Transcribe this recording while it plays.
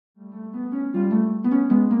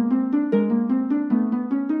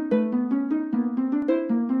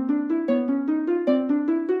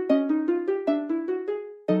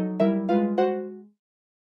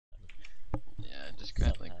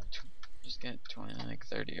like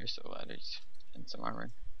 30 or so ladders and some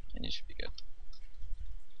armor, and you should be good.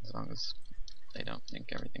 As long as they don't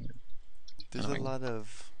make everything There's annoying. a lot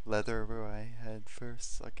of leather where I had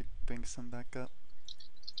first, so I could bring some back up.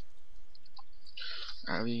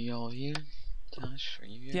 Are we all here? Tosh, are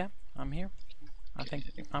you here? Yeah, I'm here. I think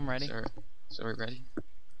I'm ready. So we're ready?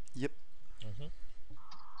 Yep. Mm-hmm.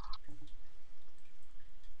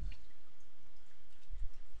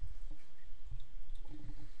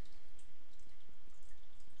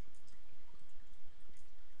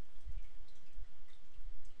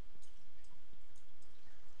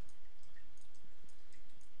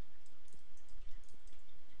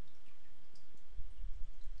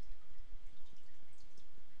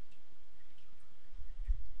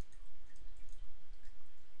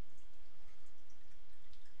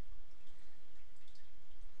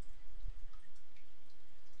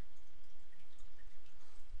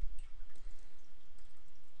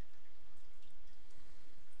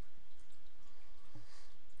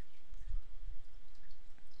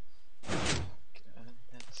 God,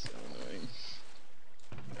 that's so annoying.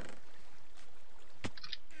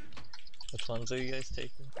 Which ones are you guys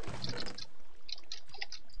taking?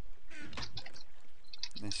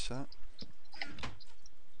 Nice shot.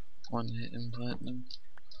 One hit in platinum.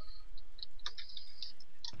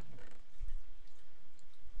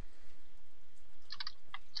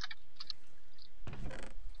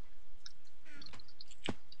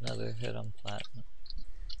 Another hit on platinum.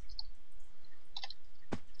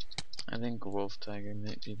 I think Wolf Tiger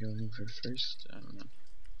might be going for first. I don't know.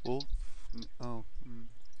 Wolf? Oh.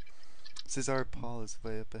 Cesar Paul is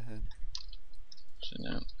way up ahead. Should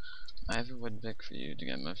know. I have a wood pick for you to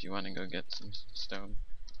get if you want to go get some stone.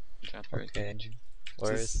 Drop it right Okay. behind you.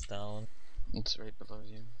 Where is Just- stone? It's right below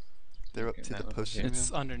you. They're Like up to that the little potion gate. It's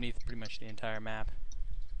room. underneath pretty much the entire map.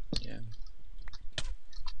 Yeah.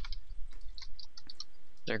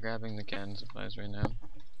 They're grabbing the cannon supplies right now.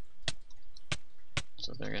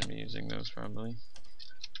 So they're gonna be using those probably.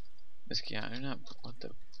 Is Keanu not? What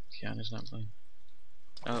the? Keanu's not playing.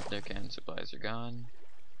 Oh, their cannon supplies are gone.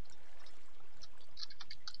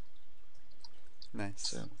 Nice.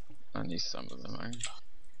 So, at least some of them are.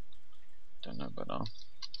 Don't know about all.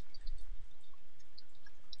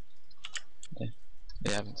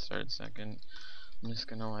 They haven't started second. I'm just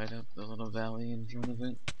gonna light up the little valley in front of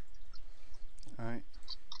it. Alright.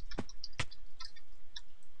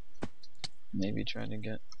 Maybe try to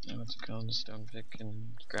get what's it called, a stone pick,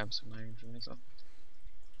 and grab some iron for myself.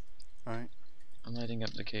 Alright. I'm lighting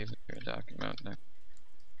up the cave that you're talking about now.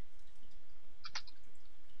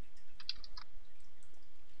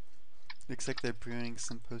 Looks like they're brewing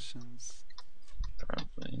some potions.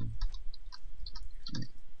 Probably.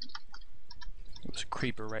 It was a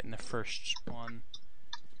creeper right in the first one.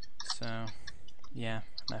 So, yeah,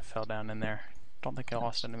 and I fell down in there. Don't think I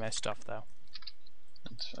lost any of my stuff though.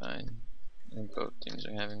 That's fine. And both teams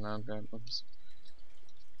are having mob problems.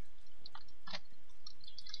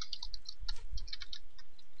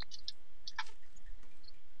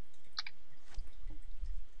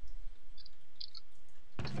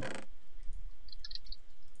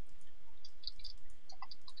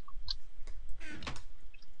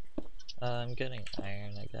 I'm getting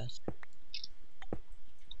iron, I guess.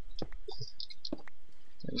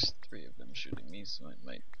 There's 3 of them shooting me, so I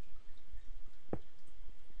might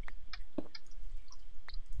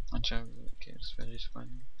watch out for the cave spiders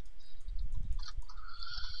finding.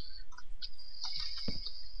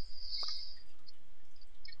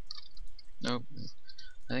 Nope.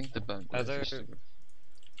 I think the bug Are was there super.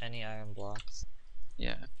 any iron blocks?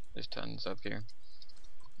 Yeah, there's tons up here.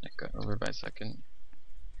 Like over by second.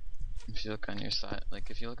 If you look on your side, like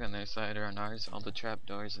if you look on their side or on ours, all the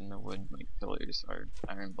trapdoors and the wood like pillars are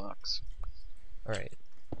iron blocks. Right.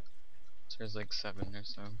 So there's like 7 or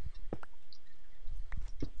so.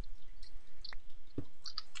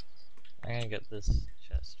 I'm gonna get this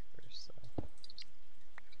chest first, though.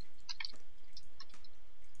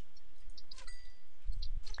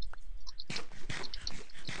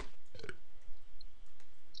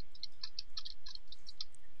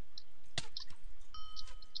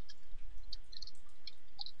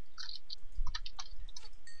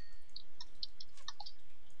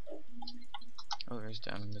 Oh, there's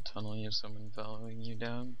down in the tunnel. You have someone following you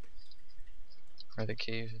down. Or the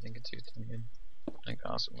cave. I think it's you, Thungon. Like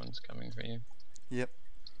awesome one's coming for you. Yep.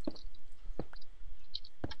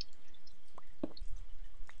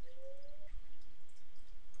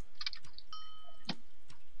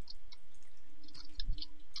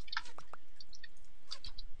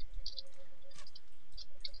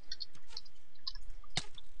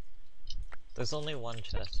 There's only one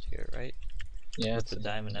chest here, right? Yeah, With it's the a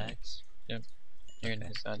diamond axe. You're gonna Okay.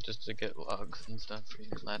 use that just to get logs and stuff for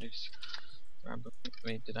your ladders. Probably.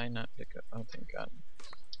 Wait, did I not pick up? Oh, thank God.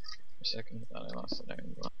 For a second, I thought I lost that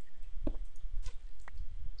iron block.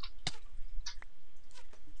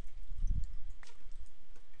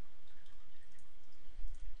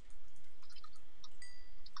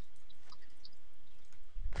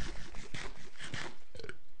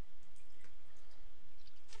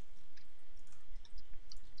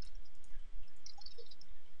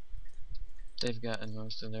 They've gotten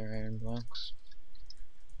most of their iron blocks.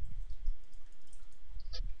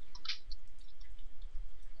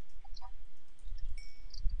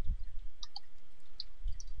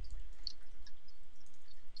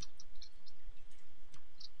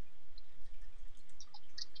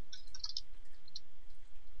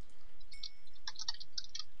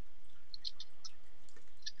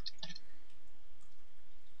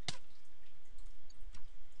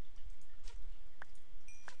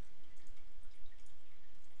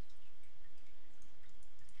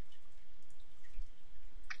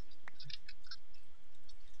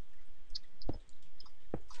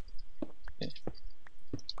 Yeah.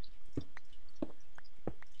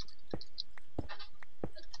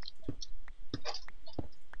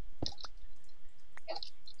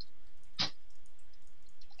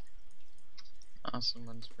 Awesome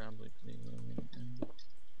one's probably pretty low right now.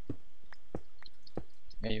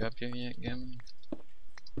 Are you up here yet, Gammon?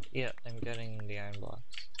 Yeah, I'm getting the iron blocks.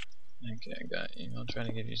 Okay, I got you. I'll try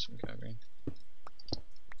to give you some cover.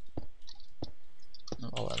 Oh,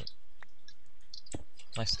 Hold on.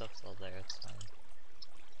 My stuff's all there, it's fine.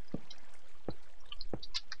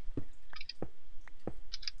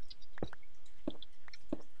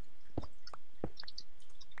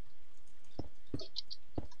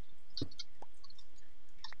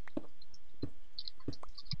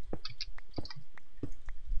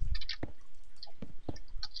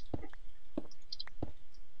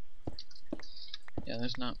 yeah,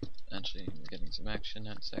 there's not actually we're getting some action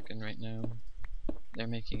that second right now. They're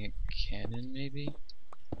making a cannon, maybe?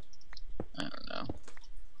 I don't know.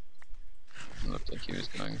 It looked like he was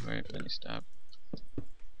going for it, then he stopped.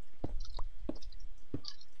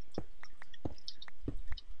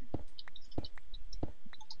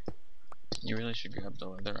 You really should grab the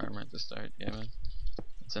leather armor at the start, Gammon.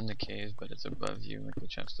 It's in the cave, but it's above you, like the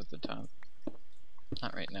chest at the top.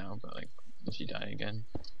 Not right now, but like if you die again.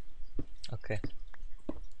 Okay.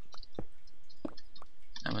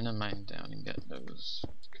 I'm gonna mine down and get those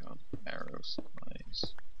called arrow supplies.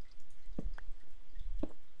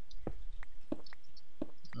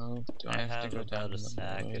 Oh, do I I have to have go down about a in the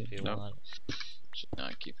stack void? if you Nope. want. Should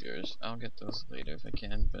not keep yours. I'll get those later if I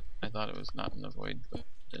can, but I thought it was not in the void, but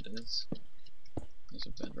it is. There's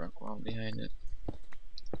a bedrock wall behind it.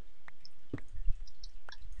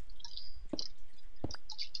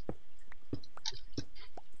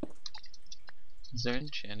 Is there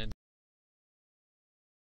enchanted?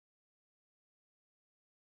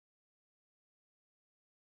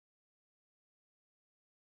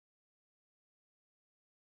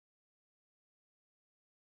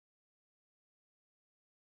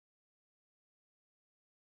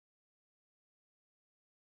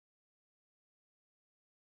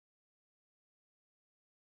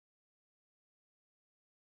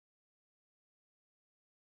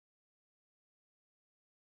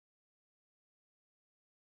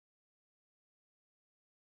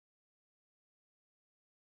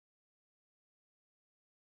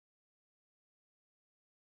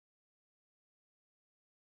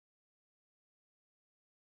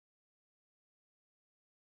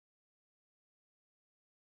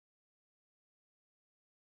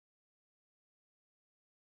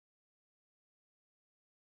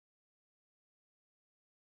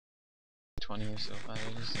 $20 or so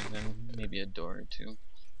ladders, and then maybe a door or two.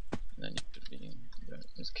 And then you should be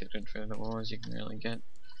as kid controllable as you can really get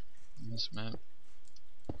on this map.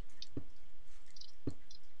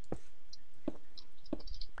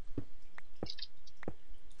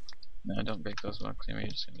 No, don't break those blocks anymore,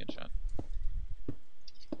 you're just gonna get shot.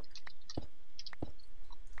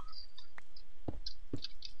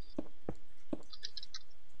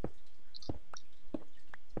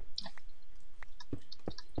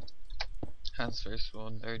 How's first wall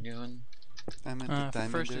and third going? I'm at the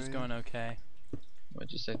diamond First is area. going okay.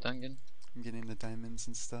 What'd you say, Thungon? I'm getting the diamonds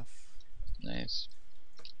and stuff. Nice.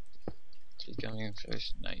 It's becoming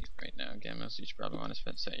first night right now, Gamma, so you should probably want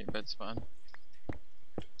to set your bed spawn.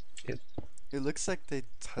 It looks like they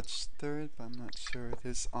touched third, but I'm not sure.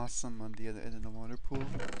 There's awesome on the other end of the water pool.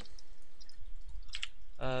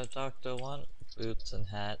 Doctor, want boots and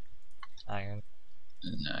hat, iron.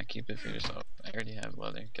 Nah, keep it for yourself. I already have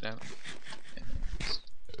leather. Get out. Yeah,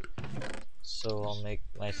 So I'll make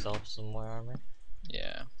myself some more armor.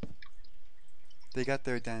 Yeah. They got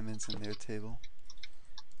their diamonds in their table.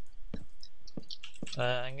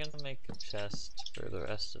 I'm gonna make a chest for the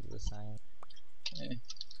rest of this iron. Okay.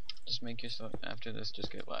 Just make yourself, after this,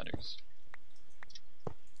 just get ladders.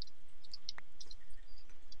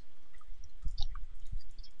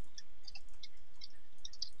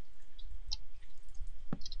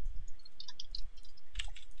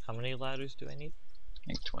 How many ladders do I need?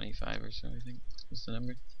 Like 25 or so, I think is the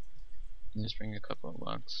number. And just bring a couple of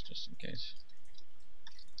blocks just in case.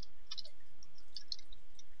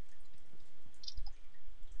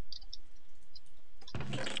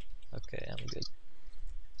 Okay, I'm good.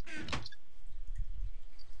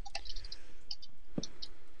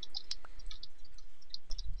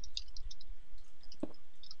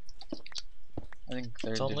 I think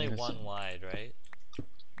they're It's only doing this. one wide, right?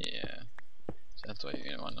 Yeah. So that's why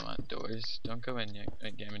you're gonna want doors. Don't go in yet.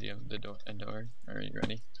 Like, Gamma, do you have the door? A door? Or are you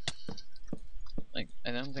ready? Like,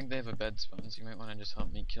 I don't think they have a bed spawn, so you might want to just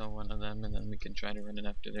help me kill one of them, and then we can try to run it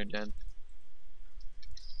after they're dead.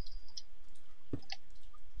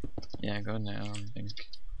 Yeah, go now, I think.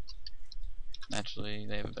 Actually,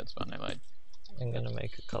 they have a bed spawn, I lied. I'm gonna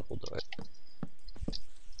make a couple doors.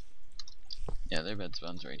 Yeah, their bed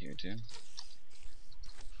spawn's right here, too.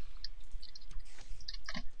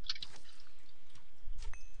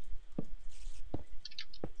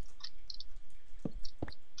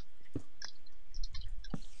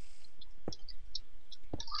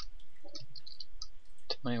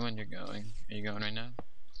 Tell me when you're going. Are you going right now?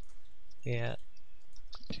 Yeah.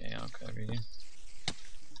 Okay, I'll cover you.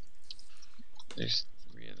 There's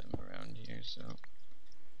 3 of them around here, so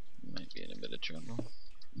you might be in a bit of trouble.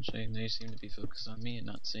 Actually, they seem to be focused on me and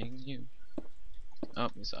not seeing you. Oh,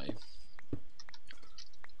 we saw you.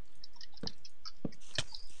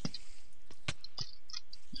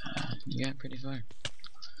 You got pretty far.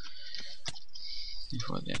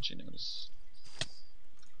 Before they actually notice.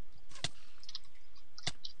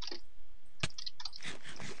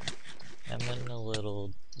 I'm in a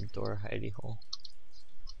little door hidey hole.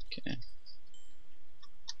 Okay.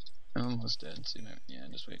 I'm almost dead, so yeah,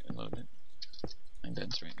 just wait and load it. My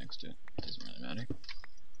bed's right next to it. Doesn't really matter.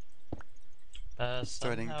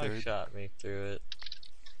 Starting Somehow third. shot me through it.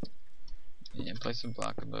 Yeah, place a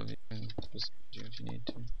block above you and just do if you need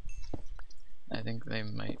to. I think they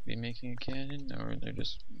might be making a cannon, or they're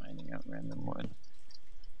just mining out random wood.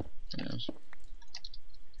 Who knows?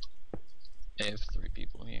 They have 3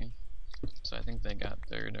 people here, so I think they got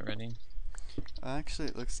third already. Actually,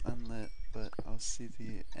 it looks unlit, but I'll see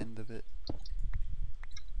the end of it.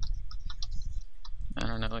 I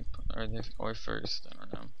don't know, like, or first, I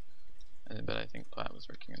don't know. But I think Platt was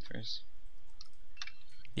working at first.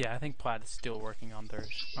 Yeah, I think Plaid is still working on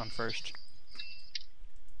first.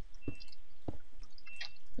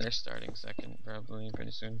 They're starting second, probably,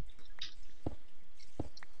 pretty soon.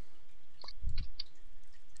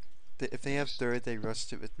 If they have third, they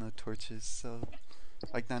rushed it with no torches, so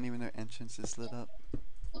like not even their entrance is lit up.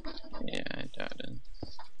 Yeah, I doubt it.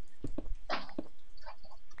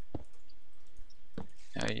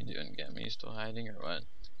 How you doing, Gam? Are you still hiding or what?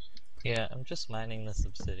 Yeah, I'm just mining this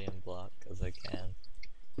obsidian block as I can.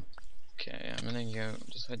 Okay, I'm gonna go.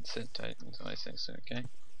 Just sit tight until I say so, okay?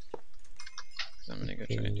 So I'm gonna go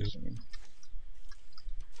try and do Okay. something.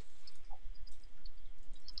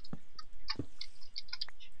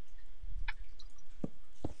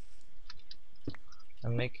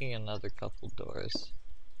 I'm making another couple doors.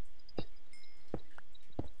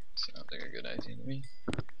 Sounds like a good idea to me.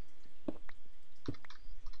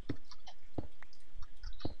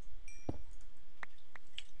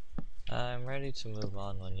 I'm ready to move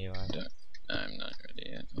on when you are. I'm not ready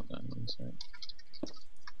yet. Hold on one sec.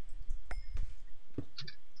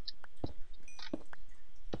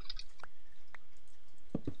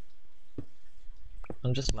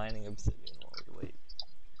 I'm just mining obsidian while we wait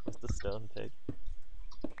with the stone pick.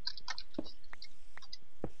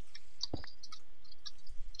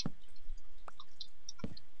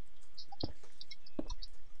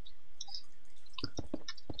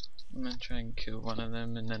 I'm gonna try and kill one of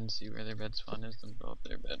them and then see where their bed spawn is, then blow up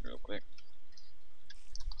their bed real quick.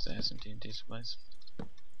 Cause I have some TNT supplies.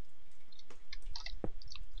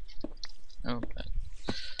 Oh,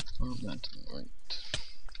 that didn't work.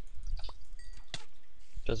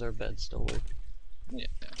 Does our bed still work? Yeah,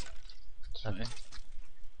 it's Okay. fine.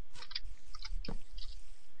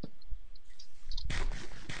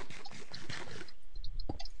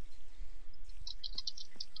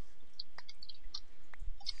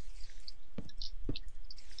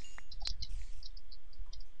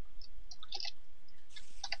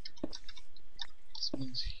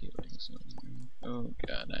 Someone's healing Oh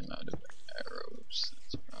god, I'm out of arrows.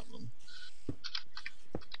 That's a problem.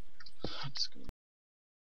 Let's go.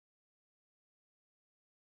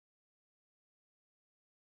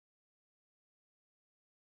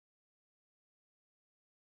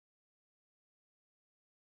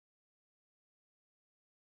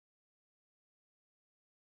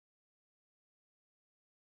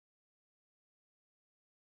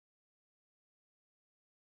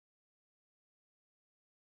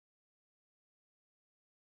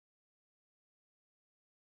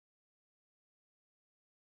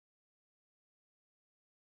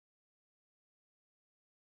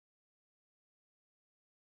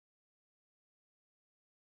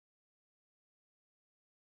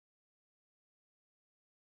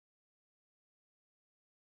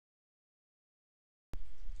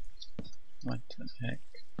 What the heck?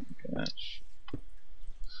 Gosh.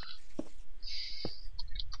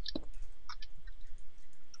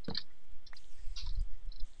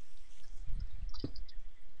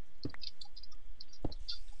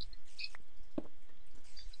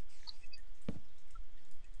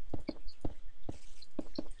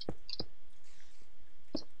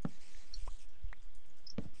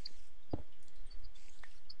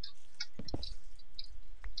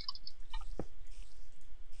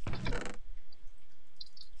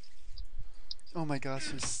 Oh my gosh,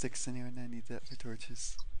 there's sticks in here and I need that for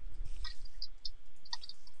torches.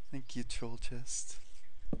 Thank you, troll chest.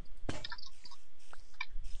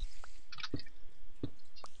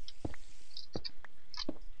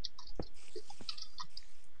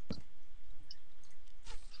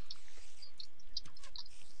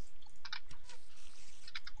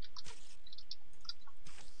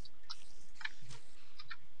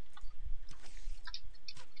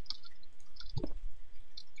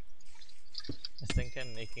 I think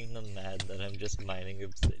I'm making them mad that I'm just mining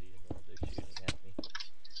obsidian while they're shooting at me.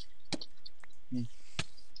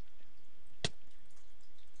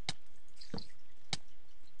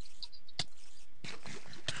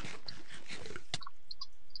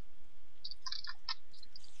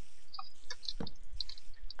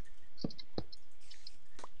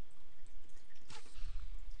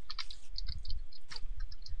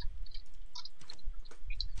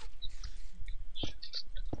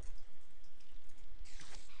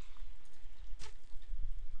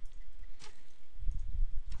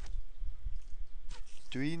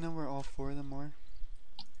 Do we know where all 4 of them are?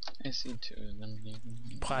 I see 2 of them here.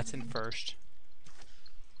 Plat's in first.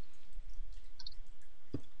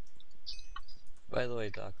 By the way,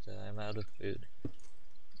 Doctor, I'm out of food.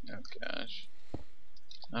 Oh gosh.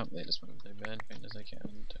 Oh, they just moved their bed right as I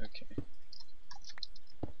counted. Okay.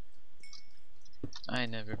 I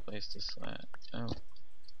never placed a slat. Oh.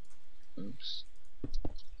 Oops.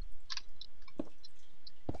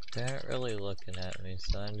 They aren't really looking at me,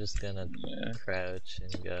 so I'm just gonna Yeah. crouch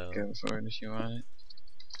and go. Go for it if you want it.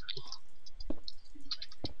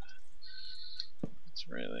 It's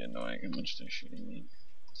really annoying how much they're shooting me.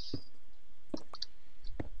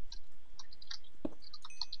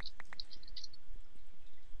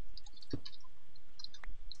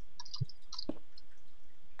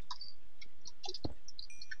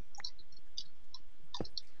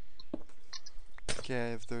 Okay, I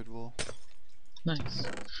have 3rd wool. Nice.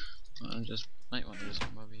 Well, I just might want to just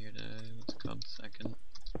come over here to what's it called, second.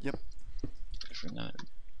 Yep. If we're not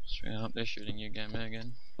straight up, they're shooting you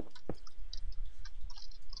again.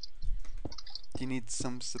 Do you need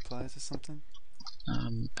some supplies or something?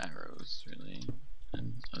 Arrows really,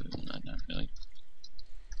 and other than that, not really.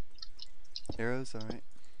 Arrows, alright.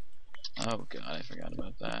 Oh god, I forgot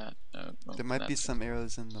about that. Oh, well, There might be that's some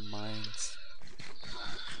arrows in the mines.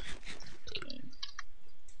 okay.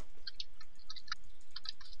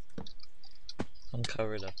 I'm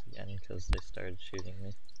covered up again because they started shooting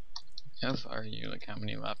me. How far are you? Like, how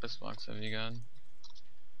many lapis blocks have you got?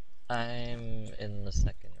 I'm in the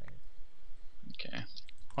 2nd ring. Okay.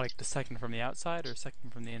 Like the second from the outside or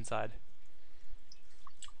second from the inside?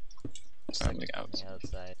 Probably 2nd from the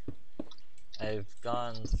outside. I've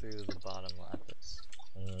gone through the bottom lapis,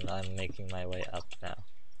 and I'm making my way up now.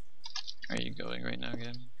 Are you going right now,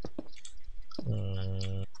 again?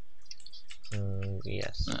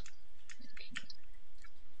 Yes. Okay.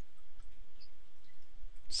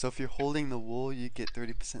 So if you're holding the wool, you get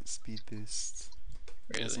 30% speed boost.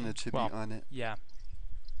 As an Really? attribute Well, on it. yeah.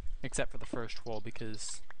 Except for the first wool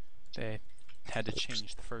because they had to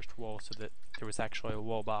change the first wool so that there was actually a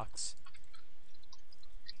wool box.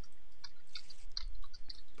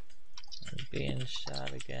 I'm being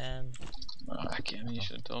shot again. Oh, Cam, you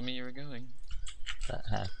should have told me you were going. That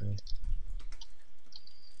happened.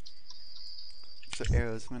 So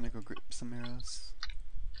arrows, I'm gonna go grab some arrows.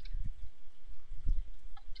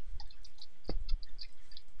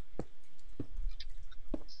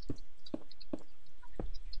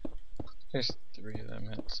 There's 3 of them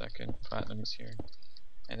at second. Platinum's here.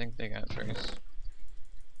 I think they got first.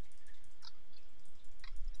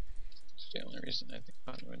 It's the only reason I think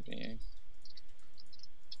Platinum would be here.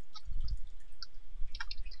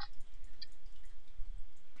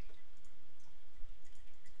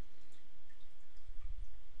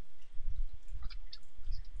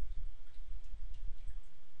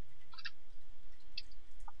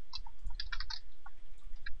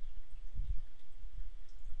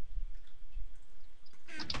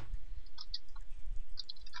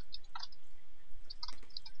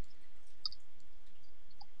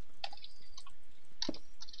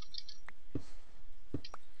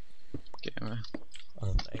 Gamma.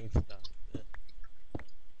 Oh, thanks, Doctor.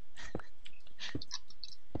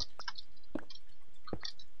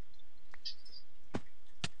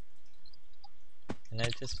 Can I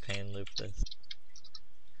just pain loop this?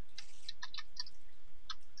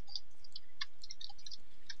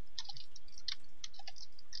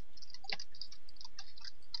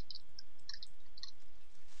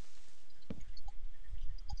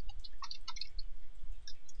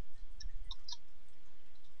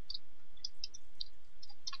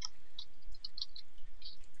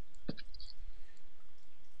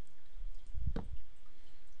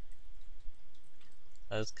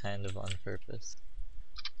 That was kind of on purpose.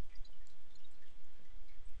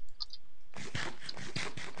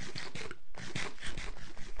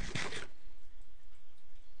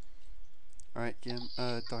 Alright,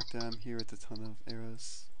 Doctor, I'm here with a ton of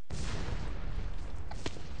arrows.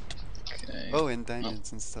 Okay. Oh, and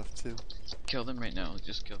diamonds and stuff too. Kill them right now.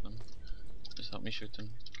 Just kill them. Just help me shoot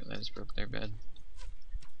them. Because I just broke their bed.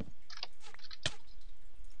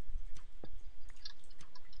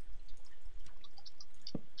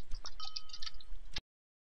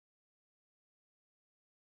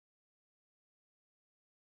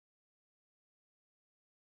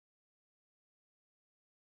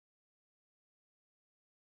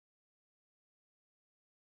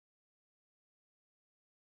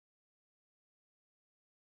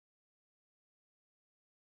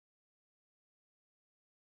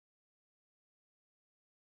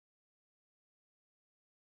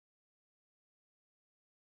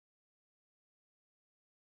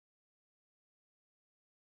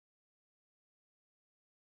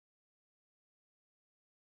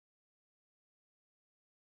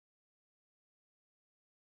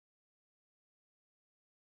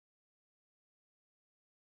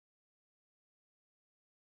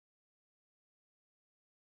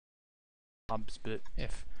 But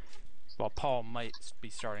if, well, Paul might be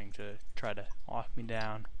starting to try to lock me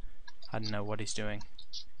down. I don't know what he's doing.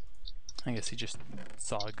 I guess he just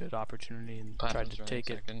saw a good opportunity and tried Platinum's to running take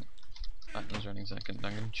it. second. Platinum's running second.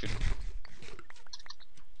 I'm gonna shoot him.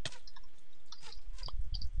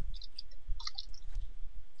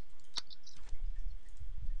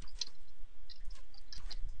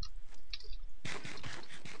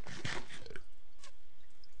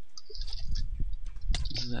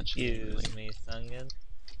 This is actually really... Excuse me, Thungon.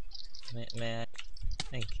 May I?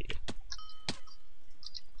 Thank you.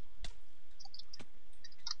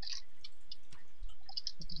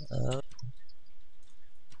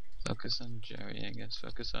 Focus on Jerry, I guess.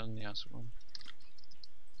 Focus on the Oswald.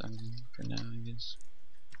 For now, I guess.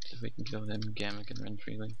 If we can kill him, Gamma can run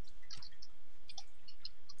freely.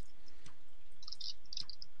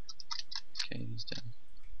 Okay, he's dead.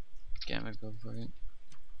 Gamma, go for it.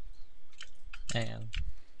 I am.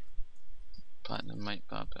 Platinum might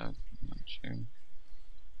pop out. I'm not sure.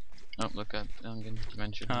 Oh, look up. Thungon.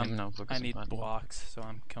 Mention him. No, focus I on need Platinum. blocks, so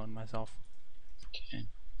I'm killing myself. Okay.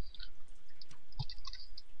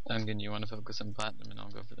 Thungon, you want to focus on Platinum and I'll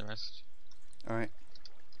go for the rest? Alright.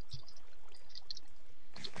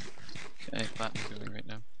 Okay, Platinum's moving right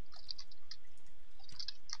now.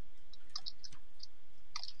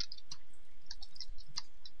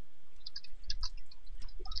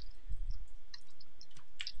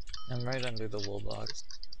 I'm right under the wool box.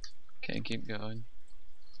 Okay, keep going.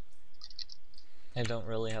 I don't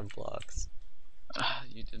really have blocks. Ah,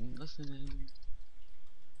 you didn't listen.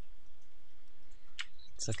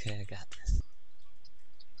 It's okay, I got this.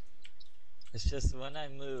 It's just when I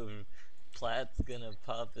move, Plat's gonna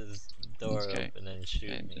pop his door Okay. open and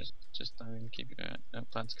shoot Okay, me. just keep it. No,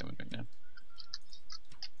 Plat's coming right now.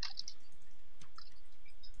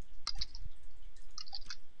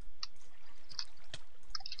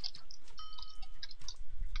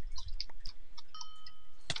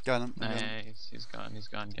 Got him. I got him. Nice, he's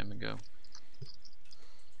gone, Gamma, go.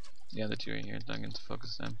 The other two are here, Duncan's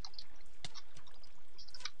focus them.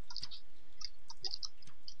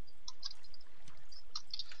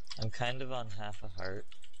 I'm kind of on half a heart.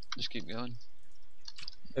 Just keep going.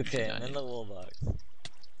 Okay, I'm Got in you. the wool box.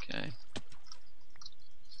 Okay.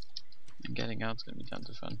 And getting out's gonna be tons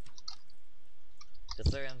of fun.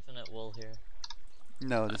 Is there infinite wool here?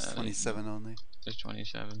 No, there's Nope. 27 only. There's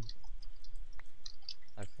 27.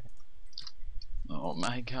 Okay. Oh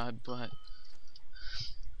my god, but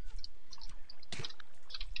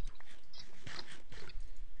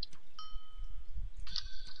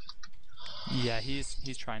Yeah, he's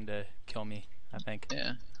trying to kill me, I think.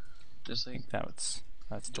 yeah, just I like think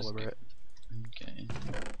that's deliberate. okay.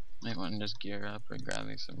 Might want to just gear up or grab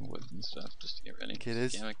me some wood and stuff just to get ready. Okay,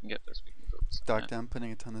 there's Yeah, I can get this. We can build some Doctor, I'm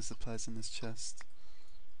putting a ton of supplies in this chest.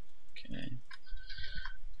 Okay.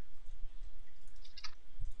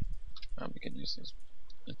 Probably could use this.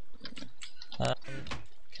 Um,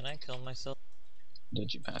 can I kill myself?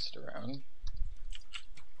 Did you pass it around?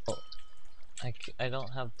 I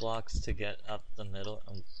don't have blocks to get up the middle.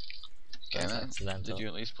 That's Okay, accidental. did you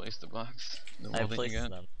at least place the blocks? The I wool that you placed got?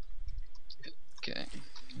 them. Okay,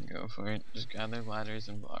 go for it. Just gather ladders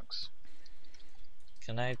and blocks.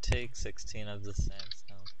 Can I take 16 of the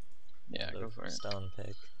sandstone? Yeah, The go for it. stone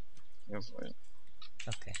pick. Go for it.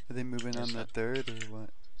 Okay. Are they moving Yes, on the third or what?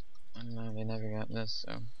 I don't know, they never got this,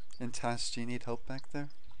 so. And Tash, do you need help back there?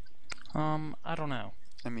 I don't know.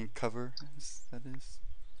 I mean, cover, that is.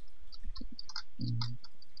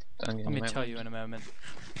 Duncan, Let me might tell want you to- in a moment.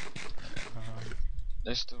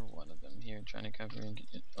 There's still one of them here trying to cover and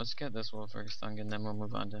get. Let's get this wool first, Duncan, then we'll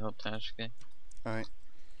move on to help Tash, okay? Alright,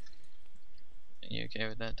 Are you okay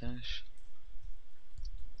with that, Tash?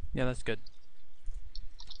 Yeah, that's good.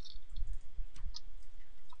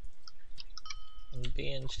 I'm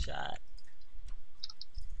being shot.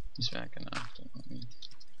 He's backing off, don't worry.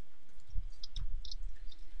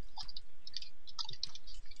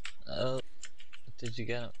 Oh, did you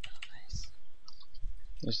get him? Nice.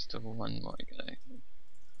 There's still one more guy.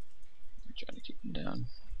 I'm trying to keep him down.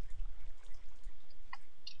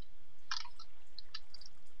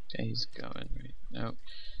 Okay, he's going right. Nope.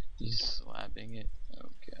 He's slapping it. Oh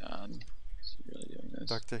god. Is he really doing this?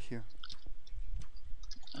 Doctor here.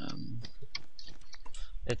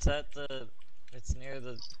 It's at the. It's near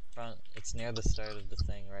the front. It's near the start of the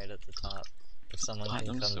thing, right at the top. If someone can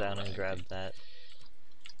I'm come so down and laggy. grab that.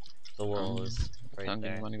 The wool is right Duncan,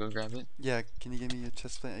 there. you wanna go grab it? Yeah, can you give me your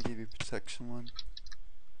chest plate? I gave you protection one.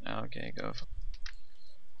 Okay, go.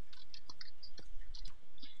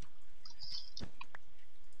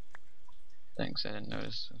 Thanks, I didn't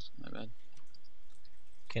notice. That's my bad.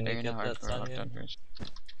 Can you They're gonna get that hardcore locked on Thungon? first.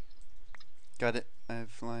 Got it. I have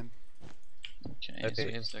lime. Okay, so Okay,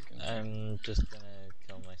 we have seconds. I'm just gonna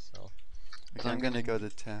kill myself. Okay, I'm gonna go to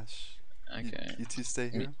Tash. Okay. You two stay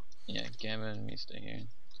here? Yeah, Gamma and me stay here.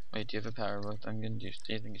 Wait, do you have a power book, Duncan? Do you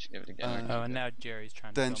think you should give it to Gamma? Oh, and now Jerry's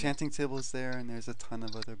trying The to kill me. enchanting table is there, and there's a ton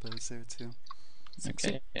of other bows there too. Okay,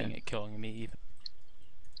 Succeeding at killing me even.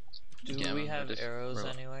 Do Gamma, we we'll have just arrows roll-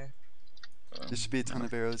 anywhere? There should be a ton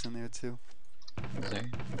of arrows in there too. Is there?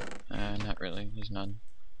 Not really. There's none.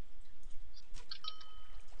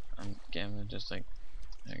 Gamma just like,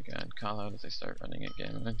 oh god, call out if they start running at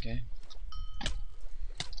Gamma, okay?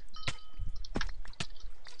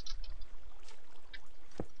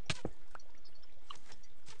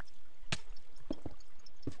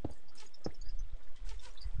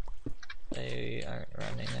 They aren't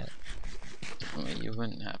running it. I mean, you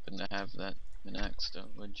wouldn't happen to have that Minax still,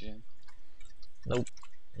 would you? Nope.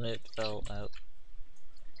 It fell out.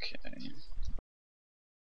 Okay.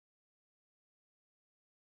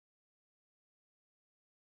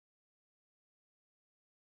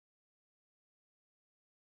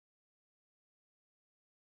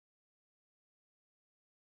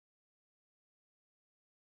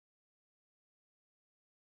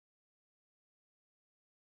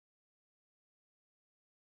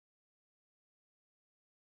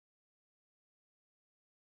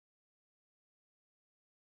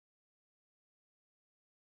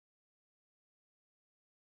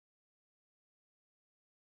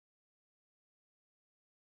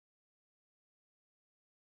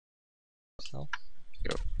 So,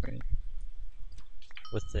 Go for it.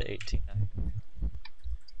 with the 18 iron.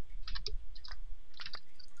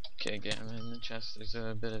 Okay, Gamma in the chest, there's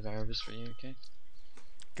a bit of harvest for you, okay?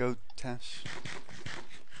 Go, Tash.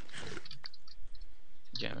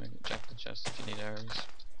 Gamma, check the chest if you need arrows.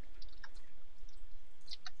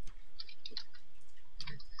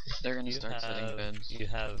 They're gonna start setting beds. You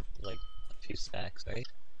have like a few stacks, right?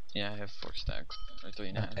 Yeah, I have 4 stacks, or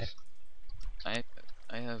 3.5. Okay.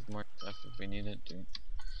 I have more stuff if we need it, dude.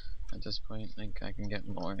 At this point, like, I can get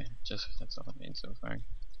more, just that's all I need so far.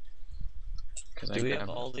 Cause Do we have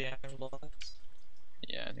all the iron blocks?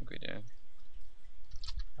 Yeah, I think we do.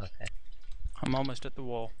 Okay. I'm almost at the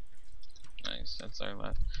wall. Nice, that's our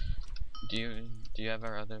last. Do you have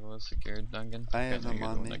our other wall secured, Duncan? I have know them you're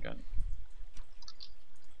the on one me. that got it.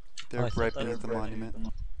 They're I thought right that beneath was the right.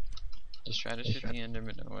 monument. Just try to shoot the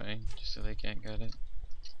Enderman away, just so they can't get it.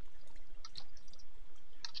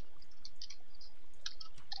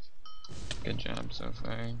 Good job so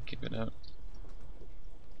far. Keep it up.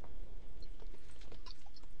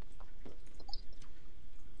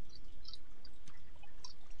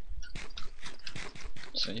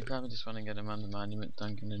 So you probably just want to get him on the monument,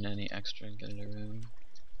 Duncan, and any extra, get it around.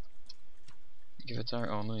 If it's our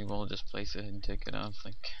only, we'll just place it and take it off,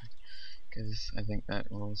 like, because I think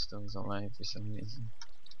that wall still is alive for some reason.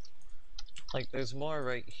 Like, there's more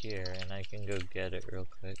right here, and I can go get it real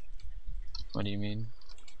quick. What do you mean?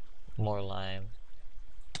 More lime.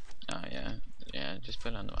 Oh yeah, yeah. Just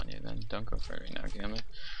put it on the monument then. Don't go for it right now, Gamma.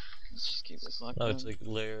 Let's just keep this locked No, up. it's like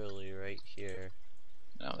literally right here.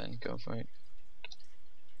 Now then, go for it.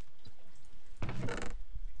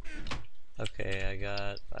 Okay, I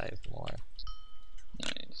got 5 more.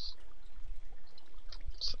 Nice.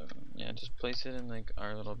 So yeah, just place it in like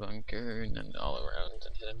our little bunker and then all around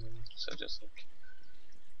and hit him. So just like,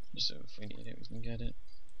 just so if we need it, we can get it.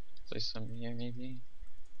 Place some here maybe.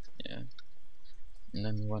 Yeah. And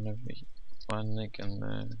then one like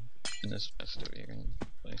in this chest over here and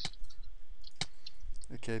place.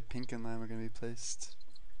 Okay, pink and lime are gonna be placed.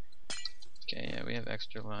 Okay, yeah, we have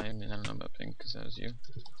extra lime, and I don't know about pink because that was you.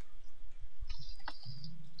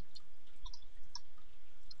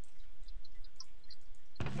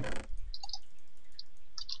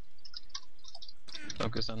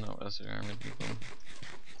 Focus on the lesser armored people.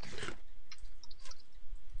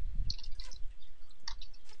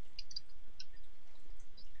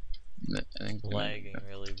 I think Lagging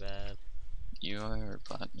really bad. you are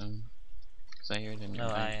platinum. Cause I hear it in your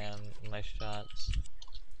No, I mic. am. My shots.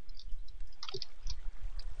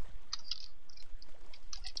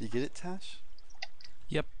 You get it, Tash?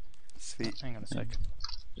 Yep. Sweet. Hang on a sec.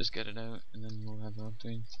 Just get it out, and then we'll have all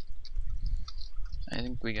three. I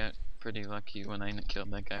think we got pretty lucky when I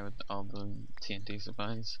killed that guy with all the TNT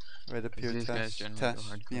supplies. Right up 'Cause here, these guys Tash. generally go Tash,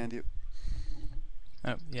 hardcore. behind you.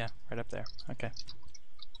 Oh, yeah, right up there. Okay.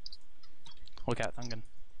 Look out, Thungon.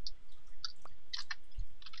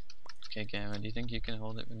 Okay, Gamma, do you think you can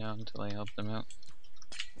hold it for now until I help them out?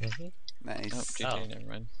 Mm-hmm. Oh, Nice. GG, never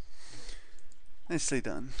mind. Nicely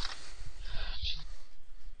done.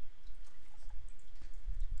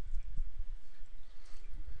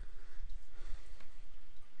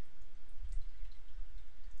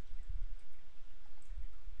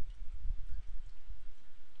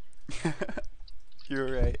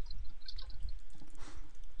 You're right.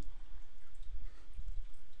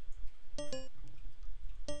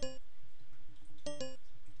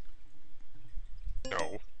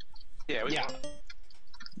 No. Yeah, we won.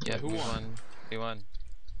 Yeah, who we won? won. We won.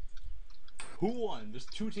 Who won? There's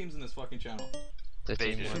 2 teams in this fucking channel. The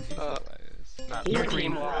They team did. won. Not Your me.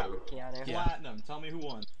 team won. Yeah. Platinum, tell me who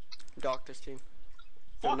won. Doctor's team.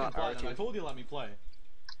 Fucking not our Platinum, I team. told you to let me play.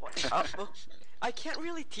 What? Well, I can't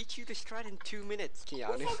really teach you the strat in 2 minutes, Who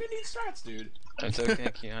Keanu. fucking needs strats, dude? It's okay,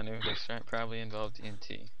 Keanu. The strat probably involved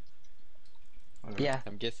TNT. Whatever. Yeah,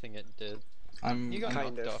 I'm guessing it did. I'm, You got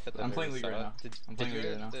kind knocked of. off at the I'm very playing League right start. now. Did, I'm did playing you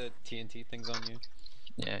League right have now. the TNT things on you?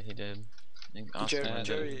 Yeah, he did. I think Austin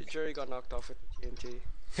did. Jerry got knocked off with the TNT.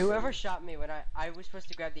 Whoever shot me when I was supposed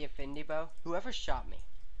to grab the affinity bow, whoever shot me,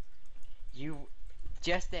 you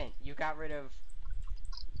got rid of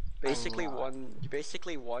Basically a lot. won. You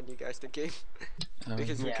basically won you guys the game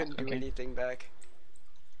because we Yeah, couldn't do okay. anything back.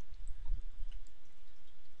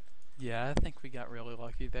 Yeah, I think we got really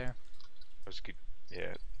lucky there. That was good.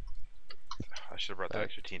 Yeah. I should have brought that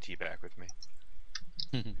extra TNT back with me.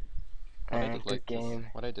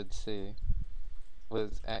 What I did see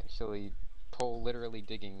was actually Paul literally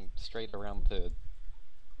digging straight around the.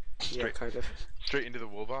 Yeah, kind of. Straight into the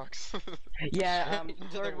wool box. Yeah, Um,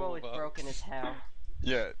 third wall was broken as hell.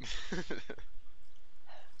 Yeah.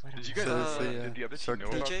 Did you guys? So this is did the other team short know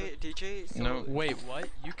about DJ, this? DJ. So No. Wait, what?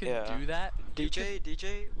 You can Yeah. do that? You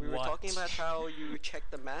DJ. We were What? talking about how you check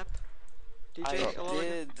the map. DJ, I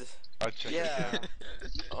did. I'll check Yeah. it.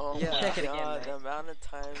 Oh Yeah. my Check it again, god, mate. the amount of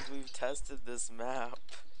times we've tested this map.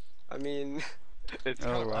 I mean, It's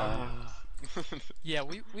Oh, kind of wow. Yeah,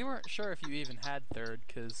 we weren't sure if you even had third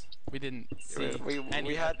because we didn't see we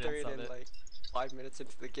any had evidence third of in it. like 5 minutes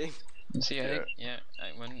into the game. See, I think,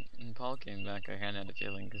 when Paul came back, I had a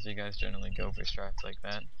feeling because you guys generally go for strats like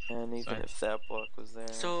that. And even if that block was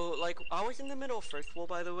there. So, like, I was in the middle of first wall,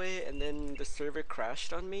 by the way, and then the server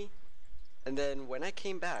crashed on me. And then when I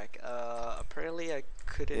came back, apparently I Yeah,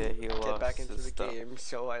 couldn't he get back lost into his the stuff. game,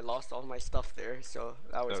 so I lost all my stuff there. So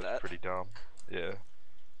that was That was pretty dumb. Yeah.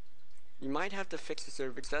 You might have to fix the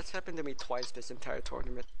server because that's happened to me twice this entire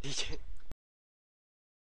tournament. DJ.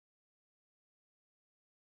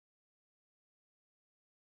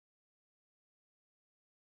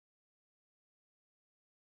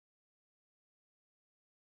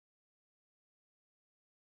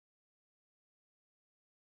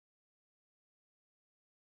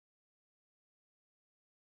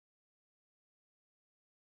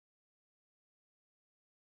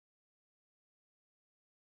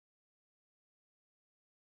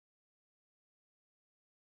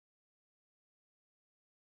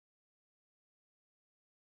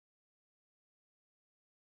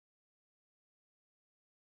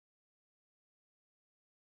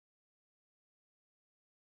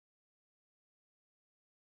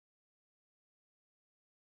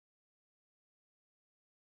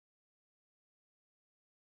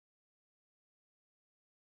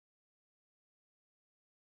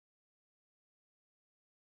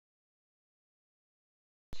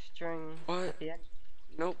 During What? at the end.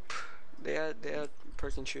 Nope. They had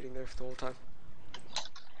person shooting there for the whole time.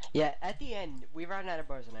 Yeah, at the end we ran out of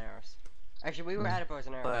bows and arrows. Actually, we were out of bows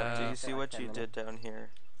and arrows. But do you after see like what 10 you minutes. did down here?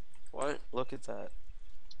 What? Look at that.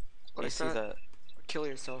 What Do you is see that? Kill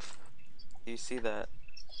yourself. Do you see that?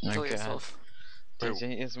 Oh Kill god. yourself. Wait,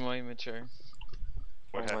 DJ is more mature.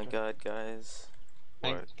 what Oh my happened? god, guys.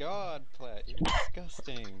 What? Thank God, Platt, you're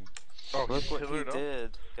disgusting. Oh, Look he what he pillared up?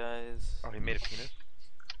 did, guys. Oh, he made a penis?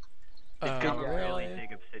 Really?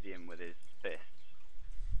 dig obsidian with his fist.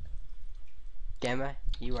 Gamma,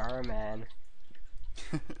 you are a man.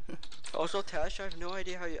 Also, Tash, I have no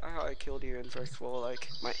idea how I killed you in first of all. Like,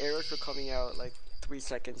 my arrows were coming out like 3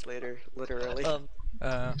 seconds later, literally.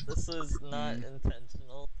 This was not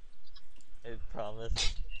intentional. I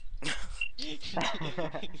promise.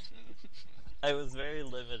 I was very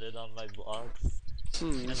limited on my blocks,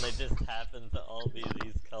 and they just happened to all be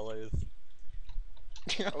these colors.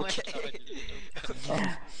 Okay.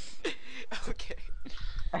 Okay.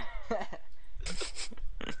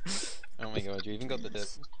 Oh my god, you even got the tip.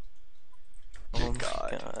 Oh my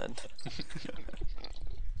God. god.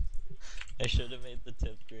 I should have made the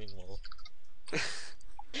tip green wool.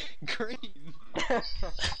 Green!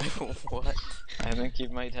 What? I think you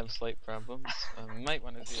might have slight problems. Might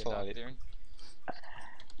want to see a Slight. doctor.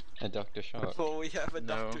 A Dr. Shock. Well, we have a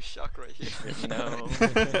No. Dr. Shock right here. No.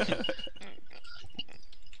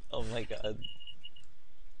 Oh my god.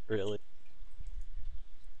 Really?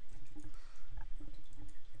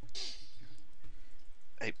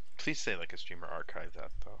 Hey, please say like a streamer archived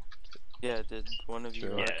that though. Yeah, did one of you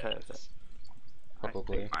Sure. archive that?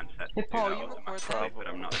 Probably. I think mine set Hey, to do Paul, that you automatically, record but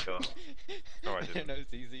I'm not sure. Oh, I I didn't. know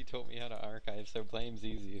ZZ taught me how to archive, so blame ZZ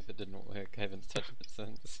if it didn't work. I haven't touched it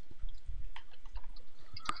since.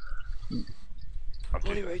 I'll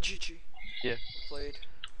do Anyway, that. GG. Yeah. Played.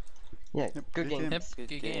 Yeah, Yep, good game. Yep, Good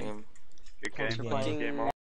good game. game. Good Thanks game. for playing. Game over.